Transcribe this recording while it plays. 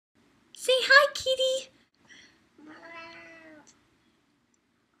Say hi, kitty.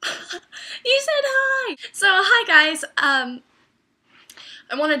 You said hi. So hi guys. I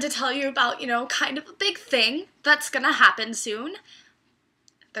wanted to tell you about, kind of a big thing that's gonna happen soon.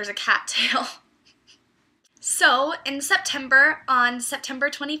 There's a cattail. So in September, on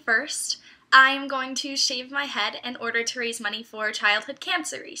September 21st, I'm going to shave my head in order to raise money for childhood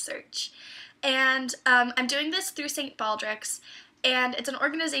cancer research. And I'm doing this through St. Baldrick's, and it's an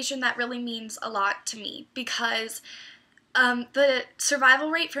organization that really means a lot to me because the survival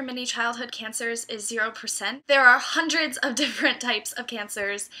rate for many childhood cancers is 0%. There are hundreds of different types of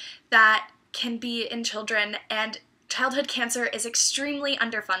cancers that can be in children, and childhood cancer is extremely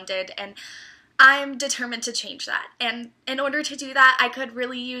underfunded, and I'm determined to change that. And in order to do that, I could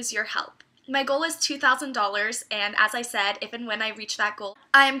really use your help. My goal is $2,000, and as I said, if and when I reach that goal,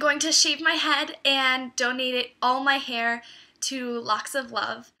 I'm going to shave my head and donate all my hair to Locks of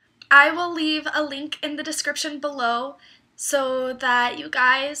Love. I will leave a link in the description below so that you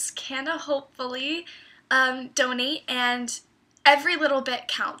guys can hopefully donate, and every little bit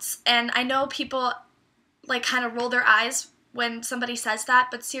counts. And I know people kind of roll their eyes when somebody says that,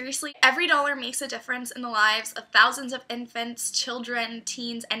 but seriously, every dollar makes a difference in the lives of thousands of infants, children,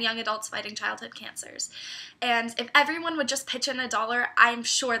 teens, and young adults fighting childhood cancers. And if everyone would just pitch in $1, I'm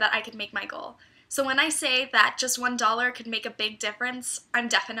sure that I could make my goal. So when I say that just $1 could make a big difference, I'm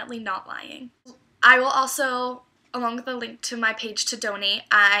definitely not lying. I will also, along with the link to my page to donate,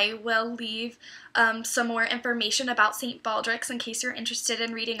 I will leave some more information about St. Baldrick's in case you're interested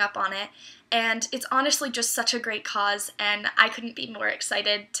in reading up on it. And it's honestly just such a great cause, and I couldn't be more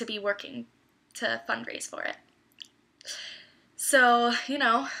excited to be working to fundraise for it. So,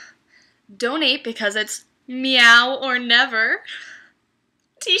 donate because it's meow or never.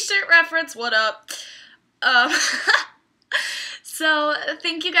 T-shirt reference, what up? So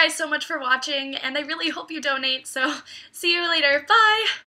thank you guys so much for watching, and I really hope you donate, so see you later, bye!